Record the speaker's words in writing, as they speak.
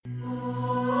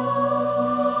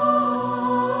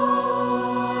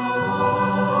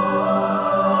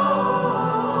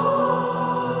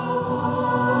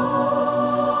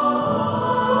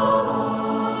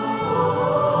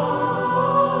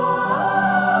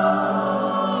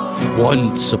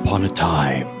Once upon a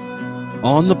time,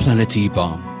 on the planet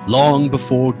Ebom, long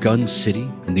before Gun City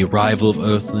and the arrival of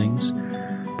Earthlings,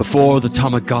 before the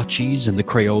Tamagotchis and the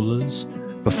Crayolas,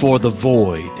 before the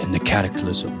Void and the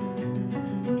Cataclysm,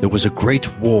 there was a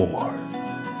great war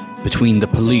between the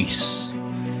police,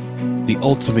 the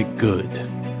ultimate good,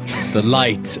 the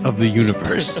light of the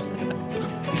universe,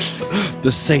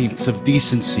 the saints of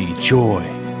decency, joy,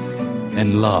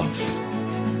 and love,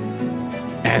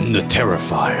 and the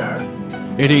Terrifier,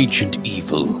 an ancient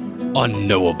evil,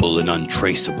 unknowable and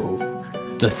untraceable,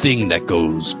 the thing that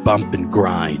goes bump and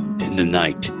grind in the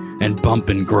night and bump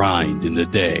and grind in the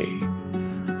day.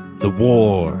 The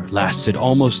war lasted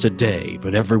almost a day,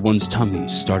 but everyone's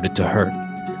tummies started to hurt,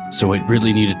 so it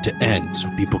really needed to end so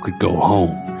people could go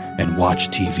home and watch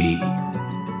TV.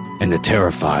 And the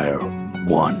Terrifier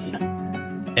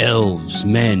won. Elves,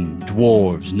 men,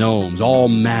 dwarves, gnomes, all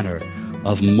manner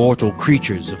of mortal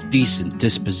creatures of decent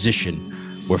disposition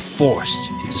were forced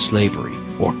into slavery,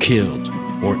 or killed,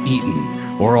 or eaten,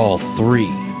 or all three.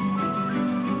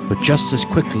 But just as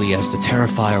quickly as the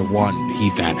Terrifier won, he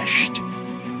vanished,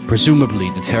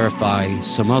 presumably to terrify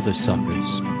some other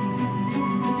suckers.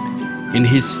 In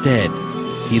his stead,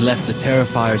 he left the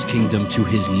Terrifier's kingdom to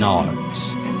his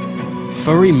Nards,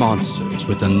 furry monsters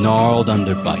with a gnarled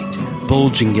underbite,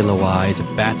 bulging yellow eyes, a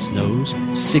bat's nose,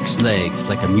 6 legs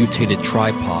like a mutated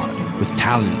tripod with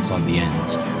talons on the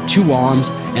ends, 2 arms,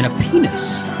 and a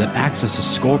penis that acts as a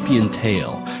scorpion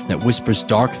tail that whispers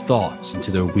dark thoughts into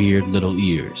their weird little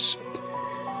ears.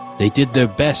 They did their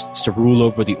best to rule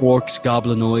over the orcs,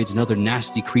 goblinoids, and other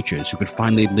nasty creatures who could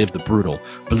finally live the brutal,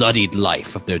 bloodied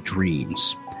life of their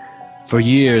dreams. For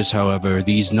years, however,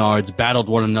 these Nards battled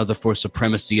one another for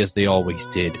supremacy as they always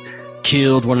did.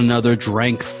 Killed one another,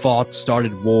 drank, fought,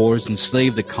 started wars,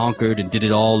 enslaved the conquered, and did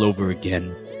it all over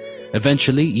again.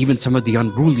 Eventually, even some of the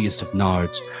unruliest of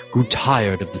Nards grew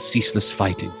tired of the ceaseless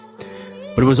fighting.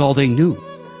 But it was all they knew.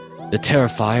 The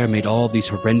Terrifier made all these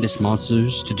horrendous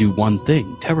monsters to do one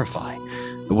thing, terrify.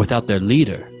 But without their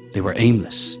leader, they were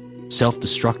aimless,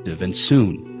 self-destructive, and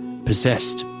soon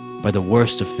possessed by the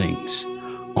worst of things,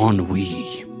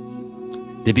 ennui.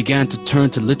 They began to turn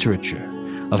to literature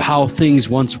of how things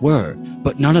once were,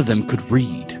 but none of them could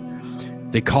read.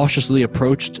 They cautiously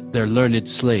approached their learned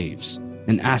slaves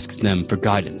and asked them for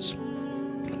guidance.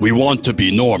 "We want to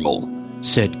be normal,"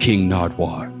 said King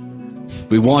Nardwuar.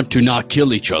 "We want to not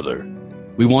kill each other.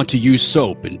 We want to use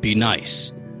soap and be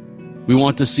nice. We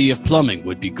want to see if plumbing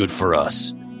would be good for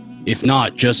us. If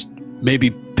not, just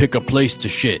maybe pick a place to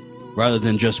shit, rather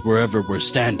than just wherever we're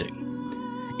standing."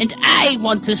 "And I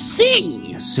want to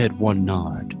sing," said one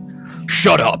Nard.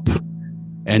 "Shut up!"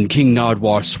 And King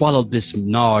Nardwuar swallowed this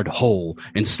Nard whole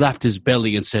and slapped his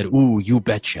belly and said, "Ooh, you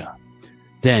betcha."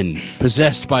 Then,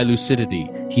 possessed by lucidity,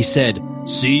 he said,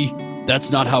 "See,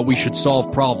 that's not how we should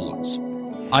solve problems.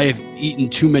 I have eaten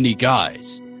too many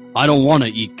guys. I don't want to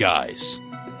eat guys."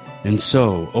 And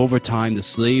so, over time, the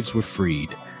slaves were freed.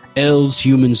 Elves,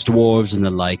 humans, dwarves, and the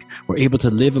like were able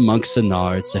to live amongst the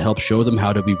Nards to help show them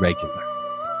how to be regular.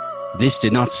 This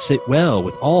did not sit well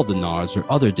with all the Nards or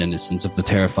other denizens of the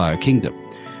Terrifier kingdom.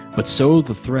 But so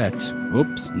the threat,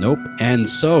 and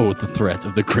so the threat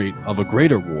of a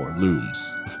greater war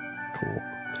looms. Cool.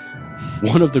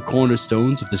 One of the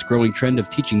cornerstones of this growing trend of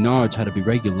teaching Nards how to be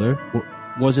regular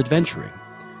was adventuring.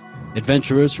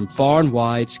 Adventurers from far and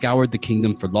wide scoured the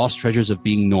kingdom for lost treasures of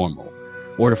being normal,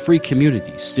 or to free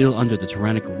communities still under the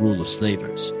tyrannical rule of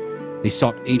slavers. They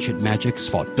sought ancient magics,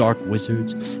 fought dark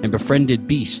wizards, and befriended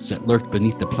beasts that lurked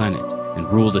beneath the planet and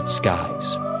ruled its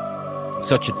skies.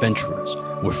 Such adventurers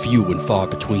were few and far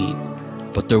between,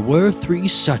 but there were 3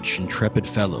 such intrepid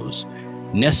fellows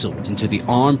nestled into the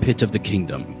armpit of the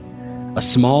kingdom, a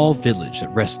small village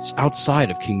that rests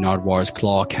outside of King Nardwuar's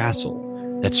claw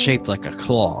castle that's shaped like a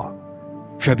claw,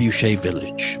 Trebuchet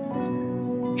Village.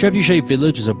 Trebuchet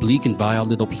Village is a bleak and vile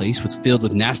little place filled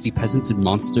with nasty peasants and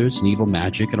monsters and evil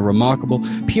magic and a remarkable,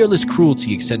 peerless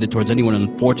cruelty extended towards anyone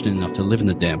unfortunate enough to live in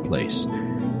the damn place.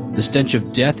 The stench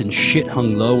of death and shit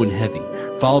hung low and heavy,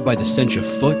 followed by the stench of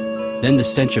foot, then the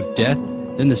stench of death,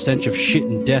 then the stench of shit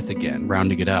and death again,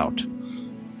 rounding it out.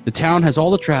 The town has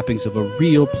all the trappings of a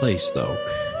real place, though,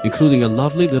 including a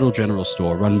lovely little general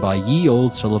store run by ye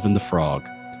old Sullivan the Frog.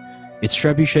 It's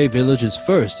Trebuchet Village's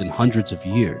first in hundreds of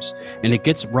years, and it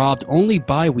gets robbed only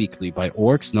bi-weekly by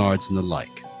orcs, Nards, and the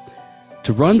like.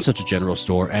 To run such a general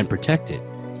store and protect it,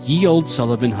 ye old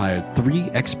Sullivan hired 3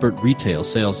 expert retail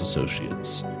sales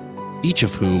associates, each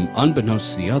of whom,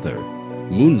 unbeknownst to the other,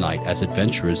 moonlight as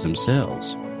adventurers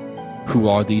themselves. Who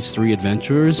are these 3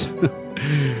 adventurers?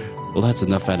 Well, that's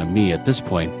enough out of me. At this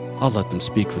point, I'll let them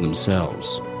speak for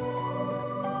themselves.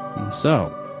 And so,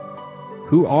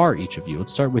 who are each of you?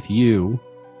 Let's start with you,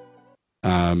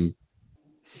 Dogen.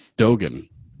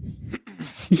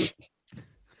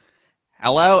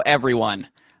 Hello, everyone.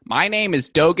 My name is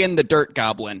Dogen the Dirt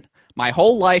Goblin. My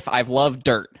whole life, I've loved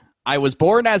dirt. I was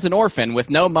born as an orphan with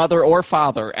no mother or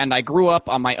father, and I grew up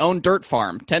on my own dirt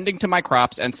farm, tending to my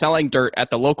crops and selling dirt at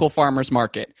the local farmer's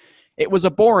market. It was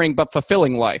a boring but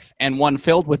fulfilling life, and one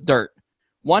filled with dirt.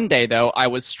 One day, though, I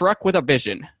was struck with a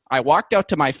vision. I walked out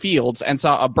to my fields and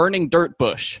saw a burning dirt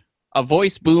bush. A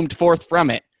voice boomed forth from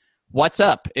it. "What's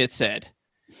up?" it said.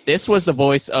 This was the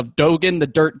voice of Dogen the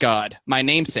Dirt God, my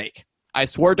namesake. I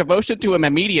swore devotion to him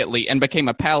immediately and became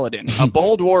a paladin, a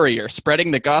bold warrior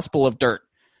spreading the gospel of dirt.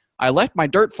 I left my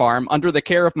dirt farm under the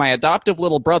care of my adoptive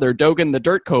little brother, Dogen the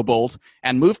Dirt Kobold,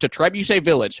 and moved to Trebuchet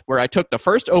Village, where I took the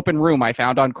first open room I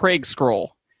found on Craig's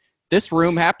Scroll. This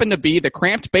room happened to be the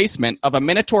cramped basement of a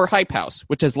Minotaur hype house,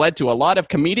 which has led to a lot of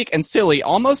comedic and silly,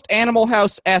 almost Animal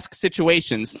House-esque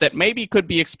situations that maybe could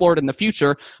be explored in the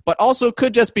future, but also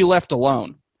could just be left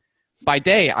alone. By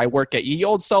day, I work at Ye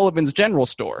Old Sullivan's General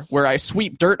Store, where I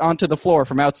sweep dirt onto the floor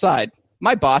from outside.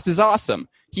 My boss is awesome.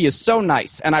 He is so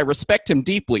nice, and I respect him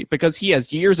deeply because he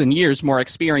has years and years more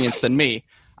experience than me.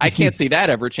 I can't see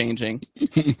that ever changing.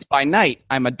 By night,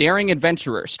 I'm a daring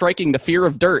adventurer, striking the fear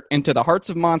of dirt into the hearts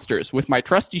of monsters with my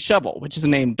trusty shovel, which is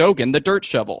named Dogen the Dirt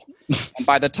Shovel. And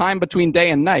by the time between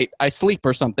day and night, I sleep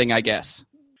or something, I guess.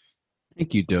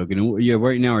 Thank you, Dogen. Yeah,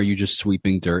 right now, are you just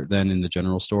sweeping dirt then in the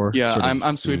general store? Yeah,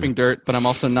 I'm sweeping dirt, but I'm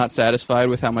also not satisfied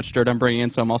with how much dirt I'm bringing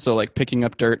in, so I'm also like picking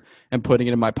up dirt and putting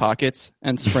it in my pockets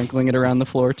and sprinkling it around the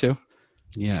floor too.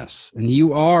 Yes, and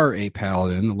you are a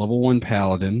paladin, a level 1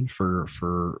 paladin for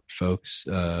folks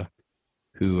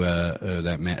who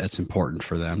that's important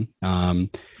for them. And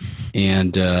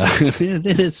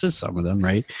it's just some of them,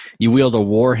 right? You wield a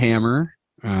war hammer.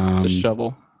 It's a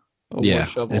shovel. War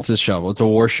shovel. It's a shovel. It's a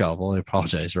war shovel. I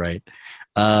apologize, right?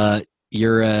 And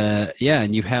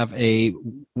you have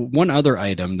one other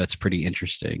item that's pretty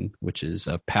interesting, which is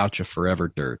a pouch of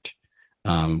forever dirt.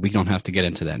 We don't have to get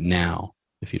into that now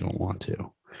if you don't want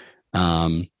to.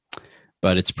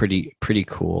 But it's pretty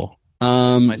cool.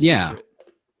 It's my secret.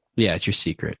 Yeah, it's your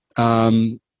secret.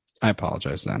 I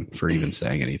apologize then for even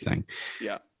saying anything.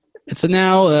 Yeah. And so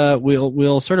now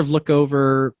we'll sort of look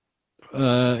over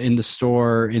in the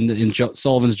store, in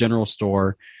Sullivan's General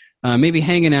Store, maybe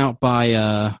hanging out by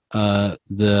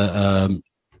the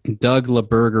Doug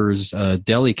LeBurger's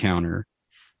deli counter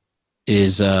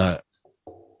is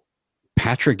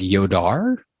Patrick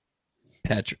Yodar?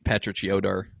 Patrick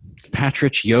Yodar.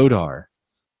 Patrick Yodar.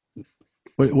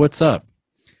 What's up?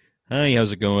 Hi,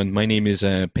 how's it going? My name is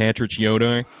Patrick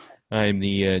Yodar. I'm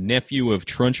the nephew of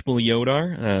Trunchbull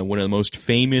Yodar, one of the most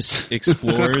famous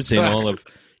explorers in all of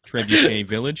Trebuchet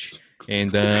Village,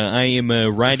 and I am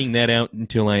riding that out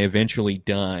until I eventually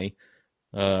die.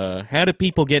 How do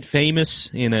people get famous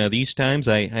in these times?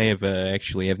 I have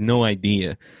actually have no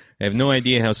idea. I have no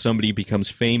idea how somebody becomes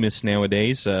famous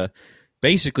nowadays.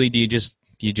 Basically, do you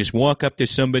just walk up to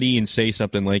somebody and say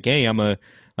something like, "Hey, I'm a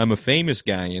famous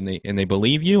guy," and they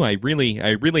believe you? I really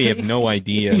have no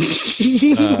idea.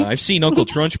 I've seen Uncle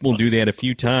Trunchbull do that a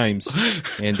few times,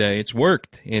 and it's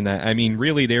worked. And I mean,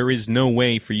 really, there is no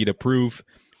way for you to prove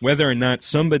whether or not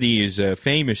somebody is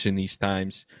famous in these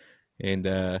times.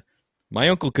 And my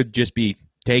uncle could just be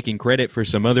taking credit for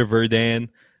some other Verdan,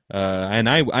 and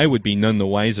I would be none the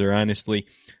wiser, honestly.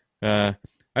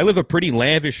 I live a pretty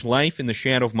lavish life in the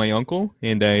shadow of my uncle,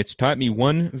 and it's taught me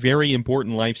one very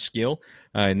important life skill,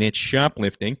 and that's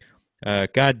shoplifting.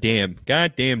 God damn,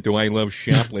 do I love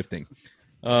shoplifting.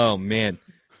 Oh, man.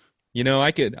 You know,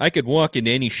 I could walk into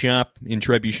any shop in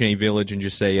Trebuchet Village and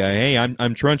just say, hey, I'm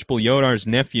Trunchbull Yodar's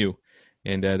nephew,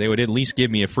 and they would at least give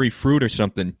me a free fruit or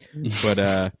something.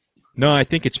 But, no, I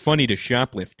think it's funny to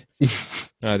shoplift.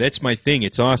 That's my thing.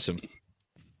 It's awesome.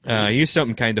 Here's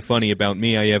something kind of funny about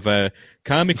me. I have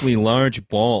comically large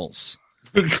balls.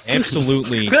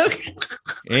 Absolutely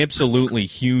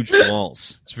huge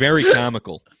balls. It's very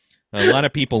comical. A lot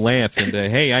of people laugh, and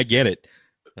hey, I get it.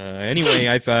 Anyway,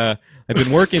 I've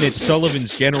been working at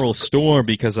Sullivan's General Store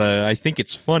because I think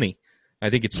it's funny.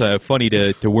 I think it's funny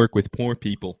to work with poor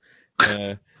people.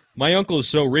 My uncle is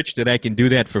so rich that I can do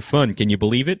that for fun. Can you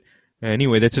believe it?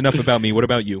 Anyway, that's enough about me. What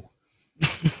about you?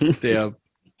 Damn.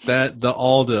 The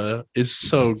Alda is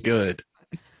so good.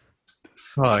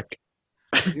 Fuck.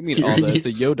 You mean all that? It's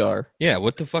a Yodar. Yeah,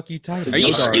 what the fuck are you talking about? Are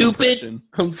you stupid?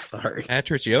 I'm sorry.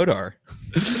 Patrick Yodar.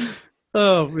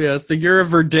 Oh, yeah. So you're a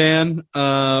Verdan,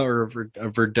 or a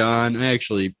Verdon. I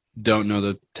actually don't know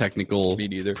the technical Me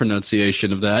neither.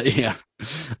 pronunciation of that. Yeah.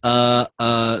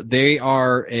 They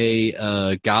are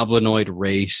a goblinoid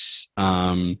race.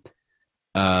 I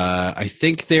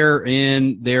think they're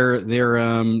in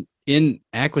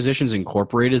Acquisitions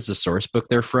Incorporated is the source book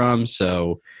they're from.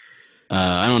 So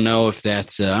I don't know if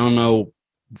that's I don't know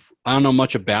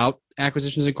much about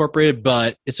Acquisitions Incorporated,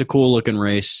 but it's a cool looking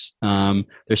race. They're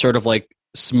sort of like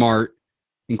smart,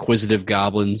 inquisitive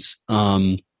goblins.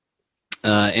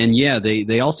 And yeah,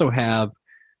 they also have,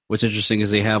 what's interesting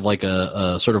is they have like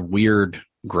a sort of weird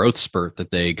growth spurt that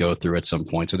they go through at some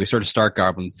point. So they sort of start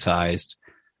goblin sized,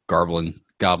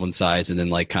 and then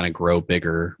like kind of grow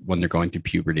bigger when they're going through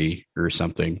puberty or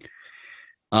something.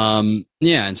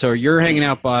 Yeah, and so you're hanging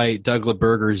out by Doug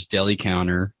LeBurger's deli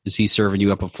counter. Is he serving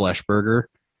you up a flesh burger?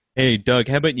 Hey, Doug,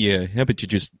 how about you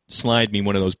just slide me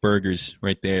one of those burgers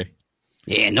right there?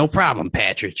 Yeah, no problem,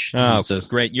 Patrick. Oh, So-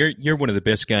 great! You're one of the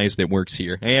best guys that works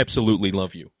here. I absolutely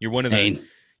love you. You're one of the. Hey, you're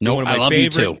no, one of I my love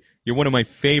you favorite- too. You're one of my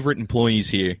favorite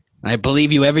employees here. I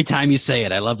believe you every time you say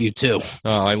it. I love you too.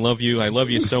 Oh, I love you. I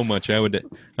love you so much. I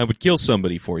would kill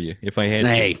somebody for you if I had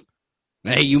Hey,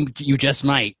 you just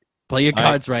might play your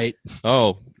cards right. to.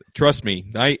 Oh, trust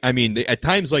me. I mean, at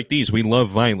times like these, we love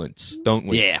violence, don't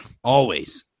we? Yeah,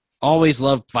 always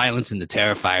love violence in the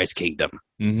Terrifier's kingdom.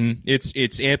 Mm-hmm.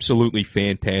 It's absolutely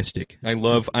fantastic. I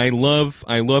love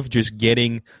just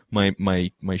getting my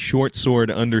short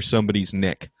sword under somebody's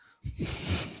neck.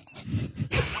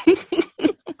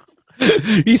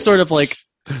 He sort of like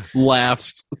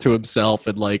laughs to himself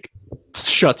and like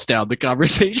shuts down the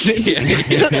conversation.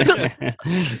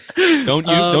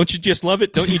 Don't you just love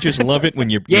it? Don't you just love it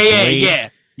when you're Yeah.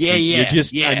 You're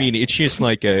just, I mean, it's just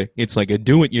like a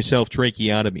do-it-yourself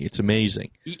tracheotomy. It's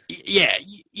amazing.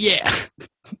 Yeah.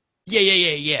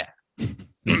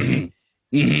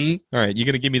 Mm-hmm. All right, you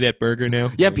gonna give me that burger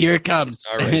now? Yep, here it comes.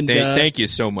 All right, And, thank you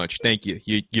so much. Thank you.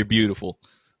 You're beautiful.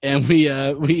 And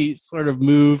we sort of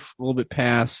move a little bit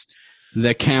past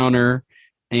the counter,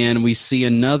 and we see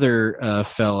another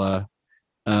fella.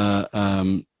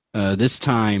 This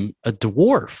time a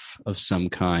dwarf of some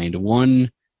kind,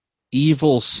 one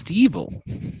Evil Stevel.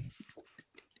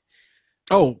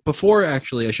 Oh, before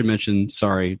actually, I should mention.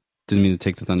 Sorry, didn't mean to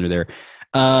take the thunder there.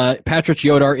 Patrick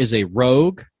Yodar is a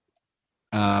rogue.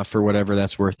 For whatever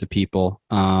that's worth to people.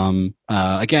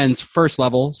 Again, it's first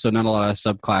level, so not a lot of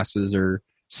subclasses or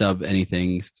sub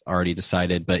anything already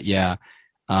decided. But yeah,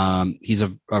 he's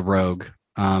a rogue.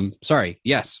 Sorry,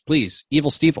 yes, please, Evil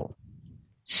Stevel.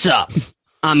 Sup,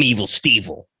 I'm Evil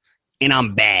Stevel, and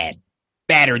I'm bad.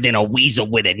 Badder than a weasel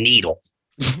with a needle.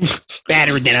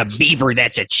 Badder than a beaver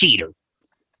that's a cheater.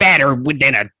 Badder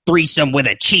than a threesome with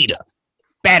a cheetah.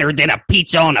 Badder than a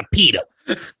pizza on a pita.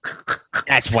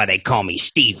 That's why they call me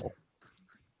Stevel.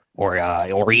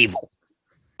 Or evil.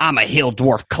 I'm a hill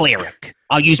dwarf cleric.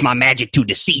 I'll use my magic to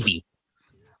deceive you.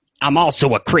 I'm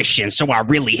also a Christian, so I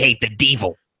really hate the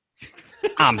devil.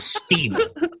 I'm Stevel.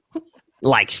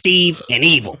 Like Steve and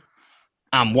evil.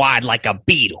 I'm wide like a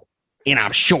beetle. And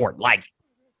I'm short like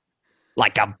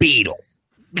a beetle.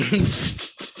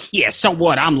 Yeah, so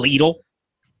what? I'm lethal.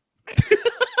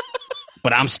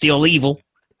 But I'm still evil.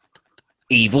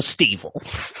 Evil Stevel.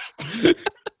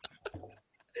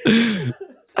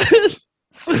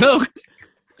 So,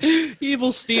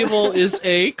 Evil Stevel is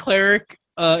a cleric,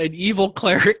 an evil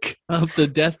cleric of the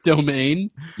Death Domain.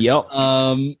 Yep.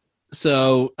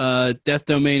 So Death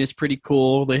Domain is pretty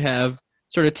cool. They have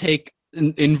sort of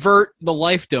invert the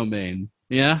life domain.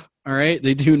 Yeah. All right.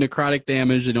 They do necrotic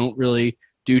damage. They don't really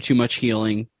do too much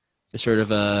healing. They're sort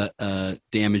of a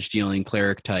damage dealing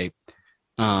cleric type.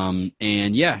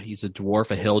 And yeah, he's a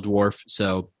dwarf, a hill dwarf.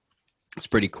 So it's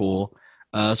pretty cool.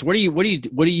 So what do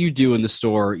you do in the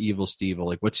store, Evil Stevel?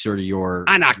 Like, what's sort of your?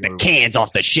 I knock the cans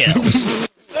off the shelves.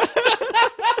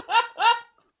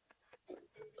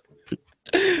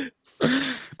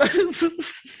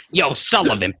 Yo,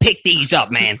 Sullivan, pick these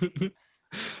up, man.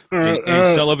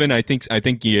 Hey, Sullivan, I think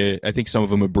some of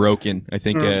them are broken. I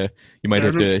think you might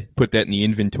have to put that in the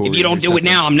inventory. If you don't do it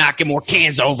now, I'm knocking more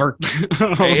cans over.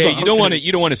 Hey, you don't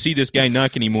want to see this guy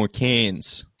knock any more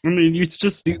cans. I mean, it's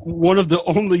just one of the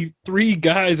only 3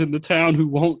 guys in the town who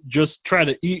won't just try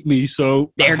to eat me,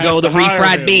 so... There I have go to the hire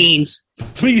refried him. beans.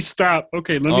 Please stop.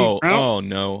 Okay, let me... Oh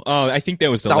no! Oh, I think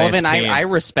that was the Sullivan, last can. I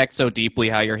respect so deeply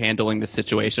how you're handling the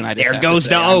situation. I just There have to goes say,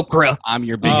 the I'm- okra. I'm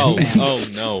your biggest fan.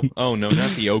 Oh no! Not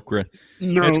the okra.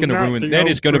 No, That's gonna not ruin. the That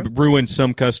is gonna okra. ruin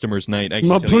some customers' night. I can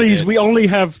No, tell you please, that. we only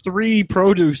have 3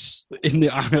 produce in the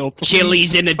aisle.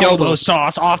 Chilies and adobo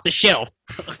sauce off the shelf.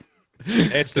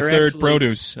 That's the They're third actually-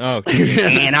 produce. Oh,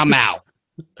 And I'm out.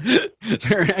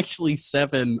 There are actually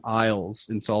 7 aisles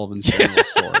in Sullivan's general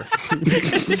store.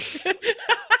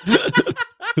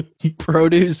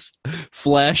 Produce,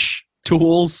 flesh,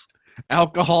 tools,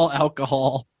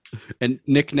 alcohol, and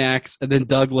knickknacks, and then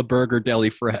Doug LeBurger Deli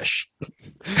Fresh,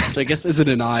 which I guess isn't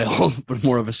an aisle, but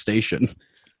more of a station.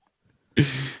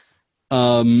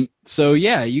 So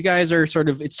yeah, you guys are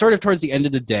it's sort of towards the end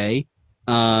of the day.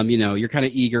 You're kind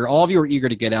of eager. All of you are eager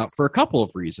to get out for a couple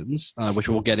of reasons, which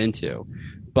we'll get into.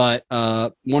 But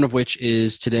one of which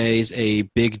is today's a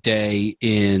big day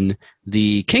in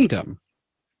the kingdom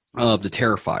of the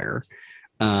Terrifier.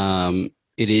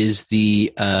 It is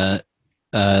the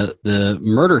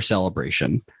murder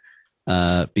celebration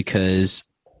because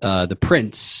the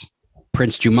Prince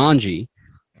Jumanji,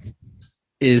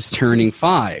 is turning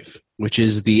 5, which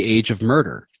is the age of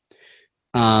murder.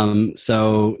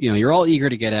 So you're all eager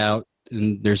to get out,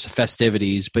 and there's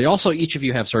festivities, but also each of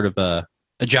you have sort of a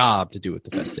job to do with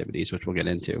the festivities, which we'll get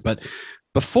into. But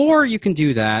before you can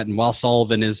do that, and while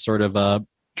Sullivan is sort of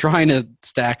trying to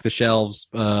stack the shelves,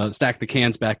 stack the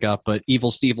cans back up, but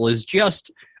Evil Steve is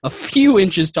just a few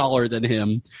inches taller than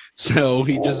him, so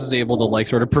he just is able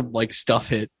to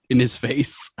stuff it in his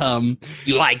face. You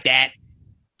like that?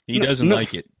 He doesn't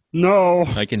like it. No.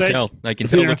 I can tell. I can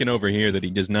tell looking over here that he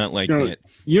does not like it.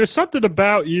 There's something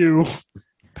about you,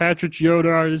 Patrick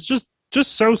Yoda. It's just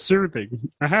so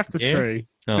soothing. I have to say.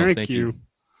 Oh, thank you.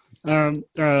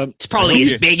 It's probably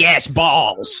his big ass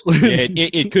balls. Yeah,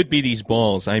 it could be these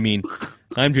balls. I mean,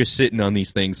 I'm just sitting on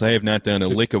these things. I have not done a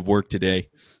lick of work today.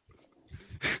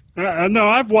 No,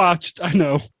 I've watched. I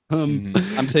know. I'm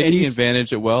taking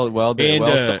advantage of while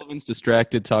Sullivan's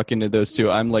distracted talking to those two.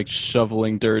 I'm like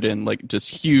shoveling dirt in, like just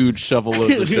huge shovel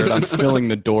loads of dirt. I'm filling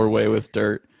the doorway with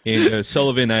dirt. And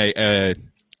Sullivan, I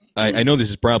know this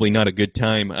is probably not a good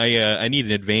time. I need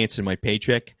an advance in my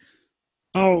paycheck.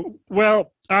 Oh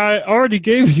well, I already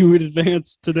gave you an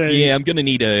advance today. Yeah, I'm gonna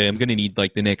need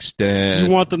like the next. You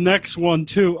want the next one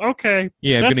too? Okay.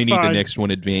 Yeah, I'm gonna need fine. the next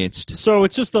one advanced. So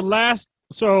it's just the last.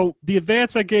 So the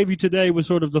advance I gave you today was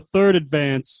sort of the third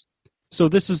advance. So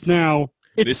this is now.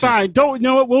 It's fine. Don't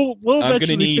know it. We'll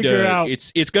eventually figure out.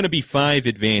 It's going to be 5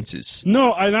 advances.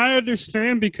 No, and I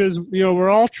understand because we're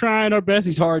all trying our best.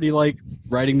 He's already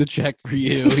writing the check for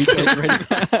you. He's ready.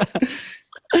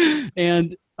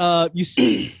 And you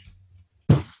see,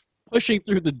 pushing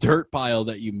through the dirt pile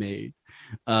that you made.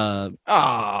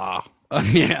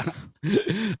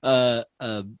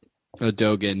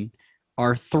 Dogen,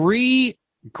 are 3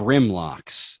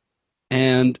 Grimlocks,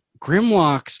 and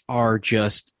Grimlocks are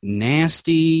just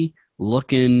nasty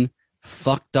looking,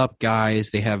 fucked up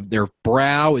guys. They have their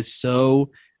brow is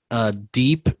so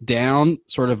deep down,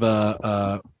 sort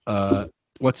of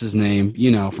what's his name,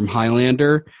 from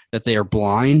Highlander, that they are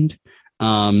blind.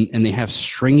 And they have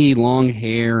stringy long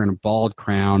hair and a bald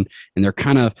crown, and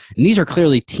these are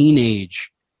clearly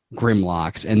teenage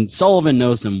Grimlocks, and Sullivan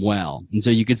knows them well. And so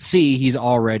you could see he's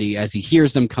already, as he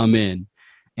hears them come in,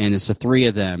 and it's the 3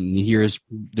 of them, and he hears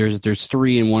there's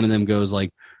 3, and one of them goes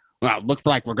like, well, looks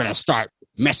like we're going to start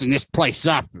messing this place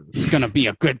up. It's going to be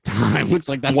a good time. Looks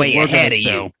like that's way what we're ahead of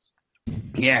do.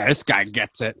 Yeah, this guy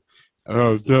gets it.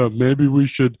 Oh, maybe we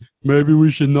should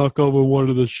knock over one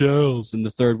of the shelves. And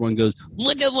the third one goes,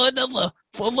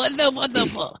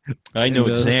 I know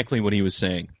exactly what he was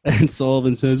saying. And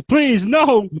Sullivan says, please,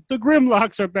 no, the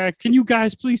Grimlocks are back. Can you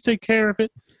guys please take care of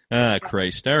it? Ah,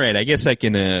 Christ. All right, I guess I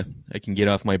can get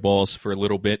off my balls for a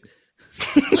little bit.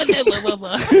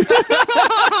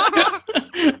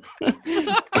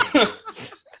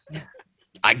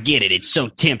 I get it. It's so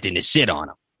tempting to sit on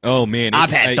them. Oh, man.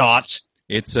 I've had thoughts.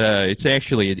 It's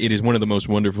actually, it is one of the most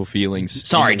wonderful feelings.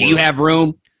 Sorry, do you have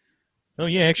room? Oh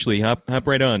yeah, actually, hop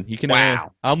right on. You can.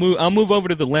 Wow. I'll move over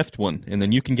to the left one, and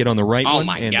then you can get on the right one. Oh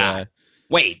my god!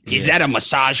 Wait, is that a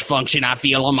massage function I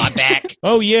feel on my back?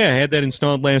 Oh yeah, I had that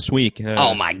installed last week.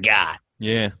 Oh my god!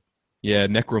 Yeah,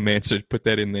 Necromancer put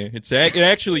that in there. It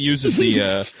actually uses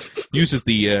the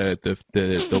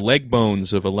leg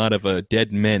bones of a lot of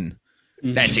dead men.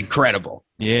 That's incredible.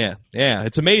 Yeah,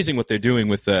 it's amazing what they're doing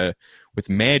with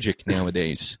magic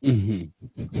nowadays. Mm-hmm.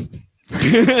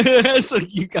 So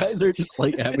you guys are just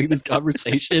having this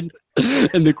conversation,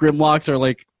 and the Grimlocks are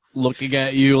looking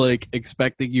at you,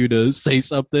 expecting you to say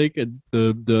something, and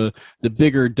the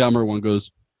bigger, dumber one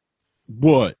goes,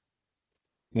 "What?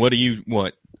 What do you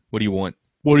want? What do you want?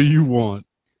 What do you want?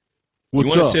 What's you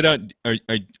want up? to sit on?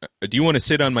 Do you want to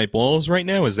sit on my balls right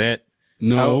now? Is that?"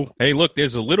 No. Hey, look,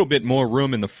 there's a little bit more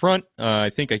room in the front. I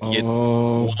think I can get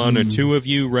 1 or 2 of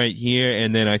you right here,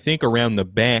 and then I think around the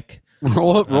back.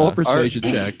 Roll a persuasion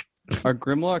check. Are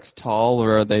Grimlocks tall,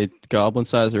 or are they goblin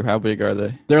size, or how big are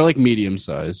they? They're like medium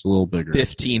sized, a little bigger.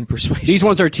 15 persuasion. These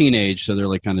ones are teenage, so they're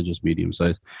like kind of just medium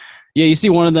sized. Yeah, you see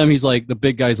one of them, he's like, the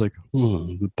big guy's like, oh,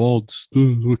 the bald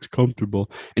looks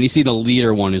comfortable. And you see the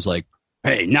leader one is like,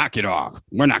 hey, knock it off.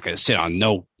 We're not going to sit on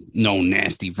no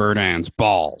nasty Verdun's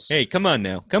balls. Hey, come on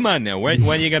now. Why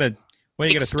do you gotta throw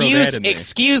that in there?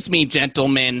 Excuse me,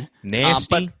 gentlemen. Nasty?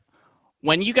 But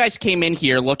when you guys came in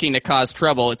here looking to cause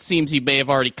trouble, it seems you may have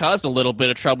already caused a little bit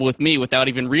of trouble with me without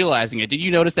even realizing it. Did you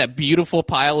notice that beautiful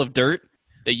pile of dirt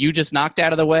that you just knocked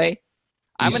out of the way?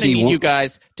 I'm going to need you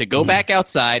guys to go back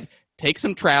outside, take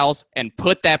some trowels, and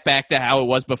put that back to how it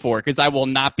was before, because I will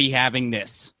not be having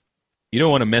this. You don't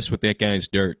want to mess with that guy's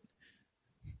dirt.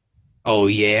 Oh,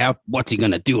 yeah? What's he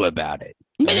going to do about it?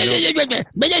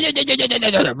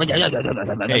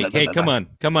 Hey, come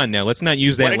on now. Let's not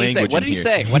use that language. What did he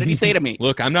say? What did he say to me?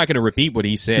 Look, I'm not going to repeat what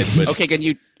he said. But okay, can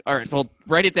you... All right, well,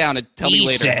 write it down and tell me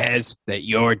later. He says that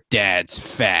your dad's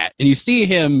fat. And you see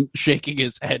him shaking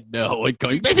his head no and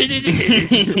going...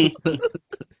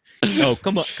 Oh,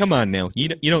 come on now. You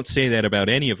don't say that about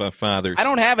any of our fathers. I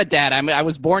don't have a dad. I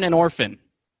was born an orphan.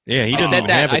 Yeah, he doesn't have a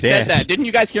dad. I said that. Didn't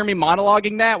you guys hear me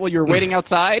monologuing that while you were waiting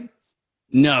outside?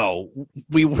 No,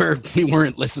 we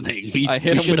weren't listening. I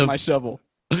hit him with my shovel.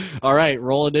 All right,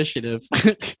 roll initiative.